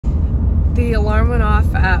The alarm went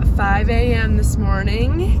off at 5 a.m. this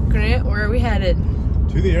morning. Grant, where are we headed?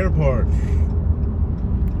 To the airport.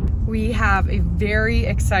 We have a very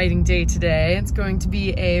exciting day today. It's going to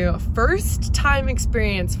be a first time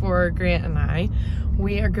experience for Grant and I.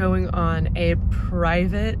 We are going on a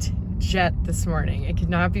private jet this morning. I could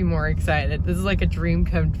not be more excited. This is like a dream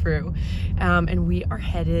come true. And we are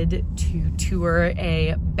headed to tour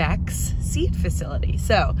a Beck's seed facility.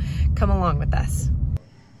 So come along with us.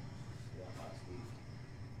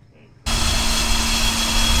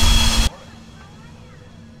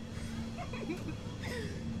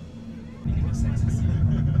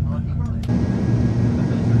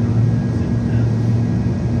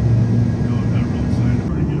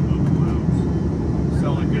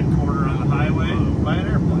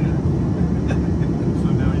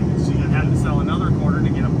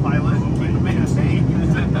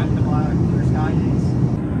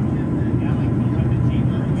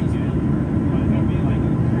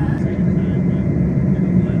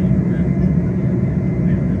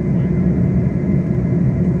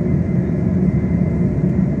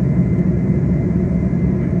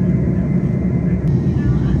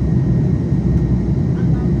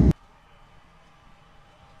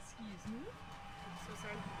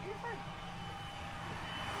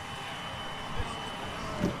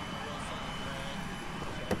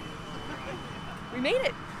 We made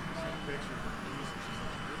it.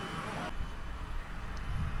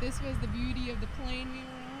 This was the beauty of the plane we were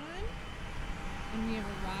on, and we have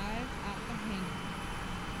arrived at the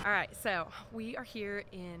hangar. All right, so we are here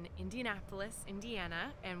in Indianapolis,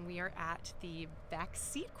 Indiana, and we are at the Beck's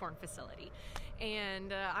seed corn facility.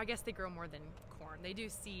 And I guess they grow more than corn. They do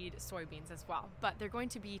seed soybeans as well, but they're going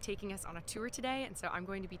to be taking us on a tour today, and so I'm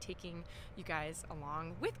going to be taking you guys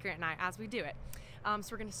along with Grant and I as we do it. So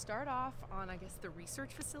we're going to start off on, I guess, the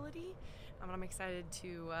research facility. I'm excited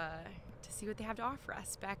to see what they have to offer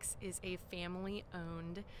us. Beck's is a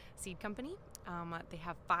family-owned seed company. They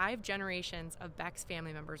have 5 generations of Beck's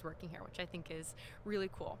family members working here, which I think is really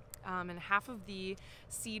cool. And half of the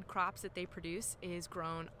seed crops that they produce is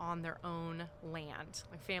grown on their own land,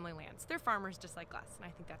 like family lands. They're farmers just like us, and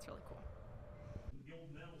I think that's really cool. The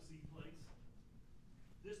old metal seed plates.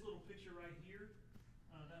 This little picture right here,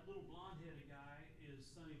 that little blonde-headed guy is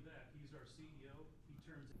Sonny Beck. He's our CEO. He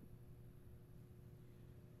turns it.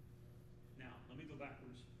 Now, let me go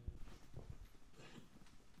backwards.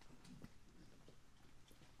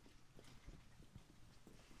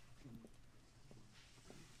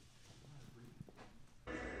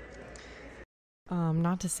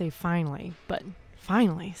 Not to say finally, but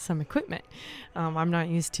finally some equipment. I'm not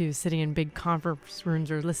used to sitting in big conference rooms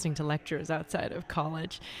or listening to lectures outside of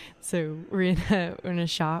college. So we're in a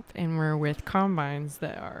shop, and we're with combines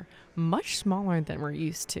that are much smaller than we're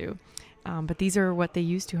used to. But these are what they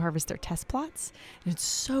use to harvest their test plots. And it's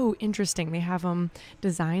so interesting. They have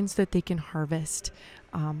designed so that they can harvest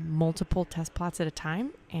multiple test plots at a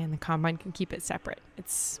time, and the combine can keep it separate.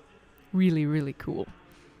 It's really, really cool.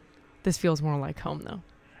 This feels more like home though.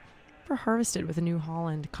 Never harvested with a New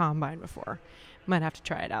Holland combine before. Might have to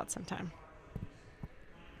try it out sometime.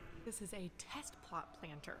 This is a test plot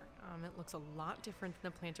planter. It looks a lot different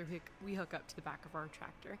than the planter we hook up to the back of our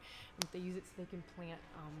tractor. They use it so they can plant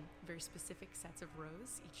very specific sets of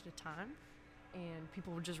rows each at a time, and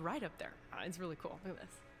people will just ride up there. It's really cool. Look at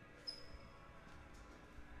this.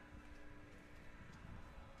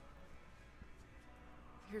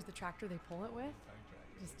 Here's the tractor they pull it with.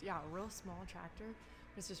 Just, yeah, a real small tractor.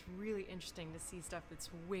 It's just really interesting to see stuff that's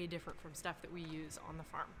way different from stuff that we use on the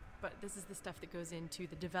farm. But this is the stuff that goes into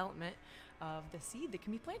the development of the seed that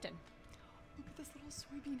can be planted. Look at this little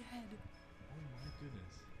soybean head. Oh my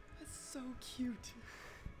goodness. That's so cute.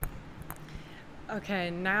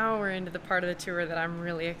 Okay, now we're into the part of the tour that I'm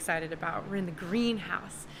really excited about. We're in the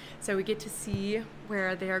greenhouse. So we get to see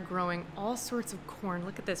where they are growing all sorts of corn.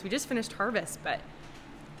 Look at this. We just finished harvest, but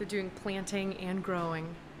they're doing planting and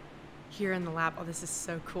growing here in the lab. Oh, this is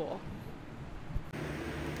so cool.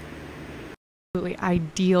 Absolutely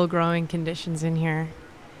ideal growing conditions in here.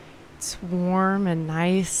 It's warm and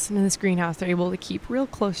nice. And in this greenhouse, they're able to keep real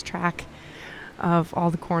close track of all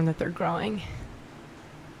the corn that they're growing.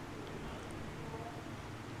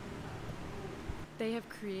 They have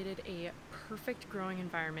created a perfect growing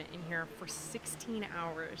environment in here for 16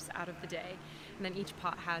 hours out of the day. And then each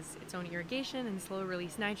pot has its own irrigation and slow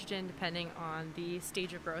release nitrogen depending on the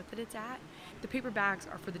stage of growth that it's at. The paper bags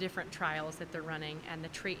are for the different trials that they're running and the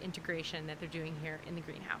trait integration that they're doing here in the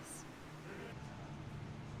greenhouse.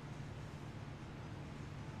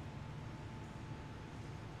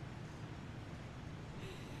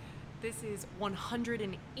 This is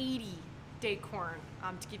 180 day corn.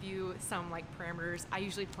 To give you some like parameters, I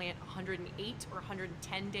usually plant 108 or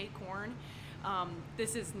 110 day corn.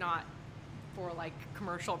 This is not for like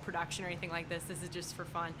commercial production or anything like this. This is just for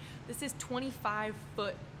fun. This is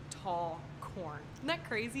 25-foot tall corn. Isn't that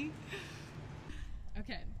crazy?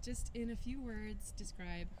 Okay, just in a few words,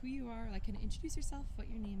 describe who you are, like kind of introduce yourself, what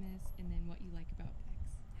your name is, and then what you like about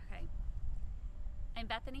Bex. Okay. I'm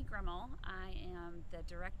Bethany Grimmel. I am the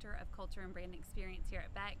Director of Culture and Brand Experience here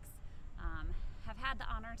at Bex. Have had the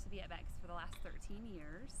honor to be at Bex for the last 13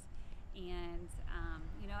 years. And,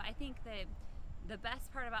 you know, I think that the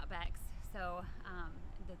best part about Bex,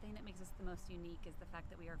 the thing that makes us the most unique is the fact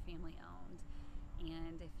that we are family owned.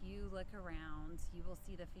 And if you look around, you will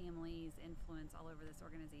see the family's influence all over this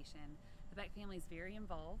organization. The Beck family is very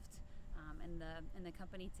involved in the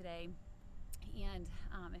company today. And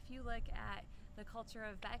if you look at the culture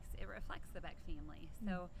of Bex, it reflects the Beck family.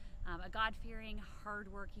 So a God-fearing,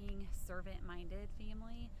 hardworking, servant-minded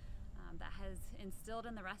family that has instilled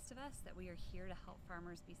in the rest of us that we are here to help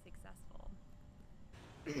farmers be successful.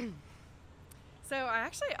 So I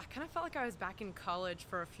kind of felt like I was back in college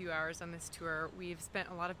for a few hours on this tour. We've spent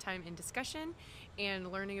a lot of time in discussion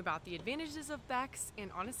and learning about the advantages of Bex,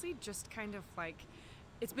 and honestly just kind of like,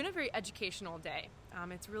 it's been a very educational day.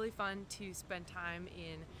 It's really fun to spend time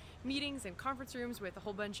in meetings and conference rooms with a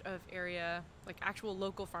whole bunch of area, like actual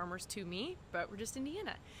local farmers to me, but we're just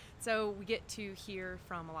Indiana. So we get to hear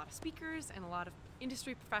from a lot of speakers and a lot of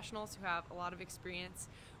industry professionals who have a lot of experience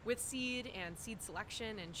with seed and seed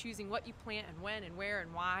selection and choosing what you plant and when and where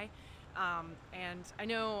and why. And I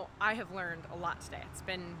know I have learned a lot today. It's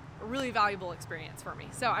been a really valuable experience for me.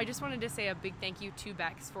 So I just wanted to say a big thank you to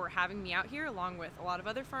Bex for having me out here along with a lot of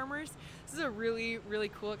other farmers. This is a really, really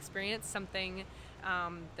cool experience, something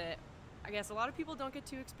that I guess a lot of people don't get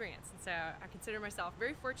to experience. And so I consider myself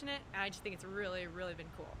very fortunate, and I just think it's really, really been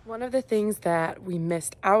cool. One of the things that we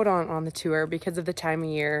missed out on the tour because of the time of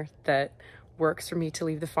year that works for me to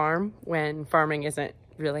leave the farm when farming isn't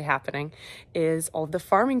really happening is all of the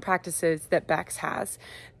farming practices that Bex has.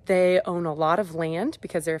 They own a lot of land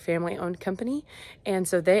because they're a family-owned company, and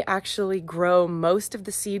so they actually grow most of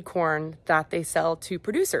the seed corn that they sell to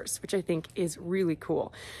producers, which I think is really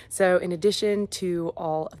cool. So in addition to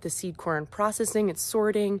all of the seed corn processing and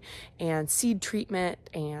sorting and seed treatment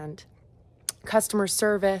and customer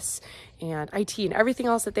service and IT and everything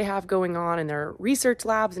else that they have going on in their research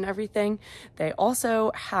labs and everything, they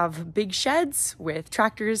also have big sheds with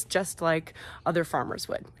tractors just like other farmers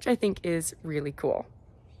would, which I think is really cool.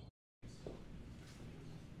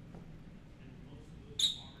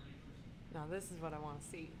 Now this is what I want to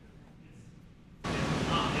see. Sometimes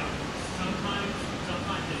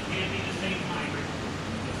it can be the same hybrid,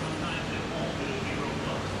 but sometimes it won't, but it'll be real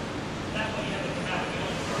close. That way you have a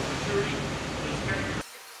caveat for maturity.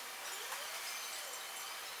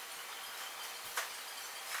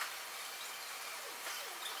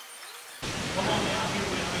 Come on down here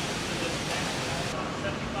with me to this next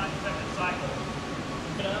 75-second cycle.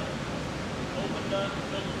 Pick it up, open it up,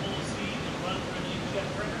 fill it full of seed, and run through an inkjet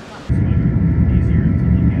printer. Easier to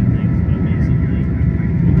look at things, but basically,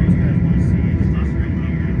 what those guys want to see is this right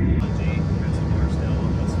here. That's a bar still.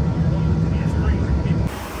 That's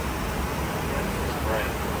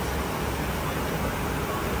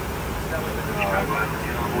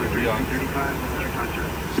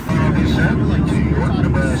Working the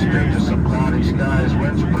best, to some cloudy skies.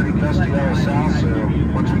 Winds are pretty gusty out south, so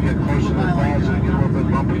once we get closer to the clouds, it'll get a little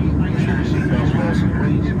bit bumpy. Make sure your seatbelts fasten,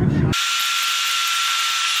 please.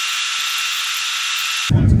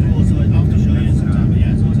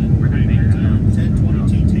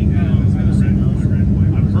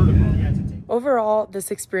 Overall,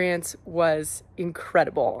 this experience was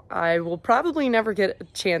incredible. I will probably never get a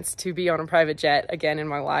chance to be on a private jet again in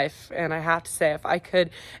my life, and I have to say, if I could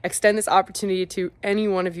extend this opportunity to any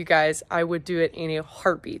one of you guys, I would do it in a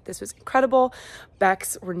heartbeat. This was incredible.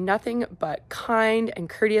 Bex were nothing but kind and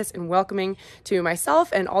courteous and welcoming to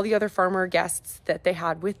myself and all the other farmer guests that they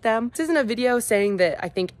had with them. This isn't a video saying that I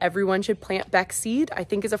think everyone should plant Bex seed. I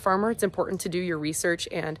think as a farmer, it's important to do your research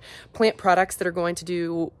and plant products that are going to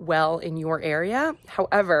do well in your area.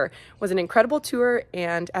 However, it was an incredible tour,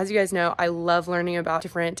 and as you guys know, I love learning about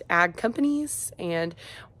different ag companies and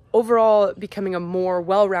overall becoming a more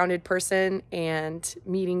well-rounded person and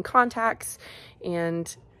meeting contacts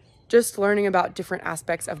and just learning about different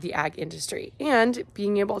aspects of the ag industry. And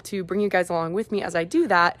being able to bring you guys along with me as I do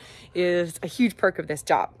that is a huge perk of this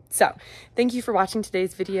job. So thank you for watching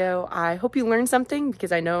today's video. I hope you learned something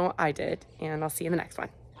because I know I did, and I'll see you in the next one.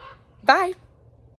 Bye.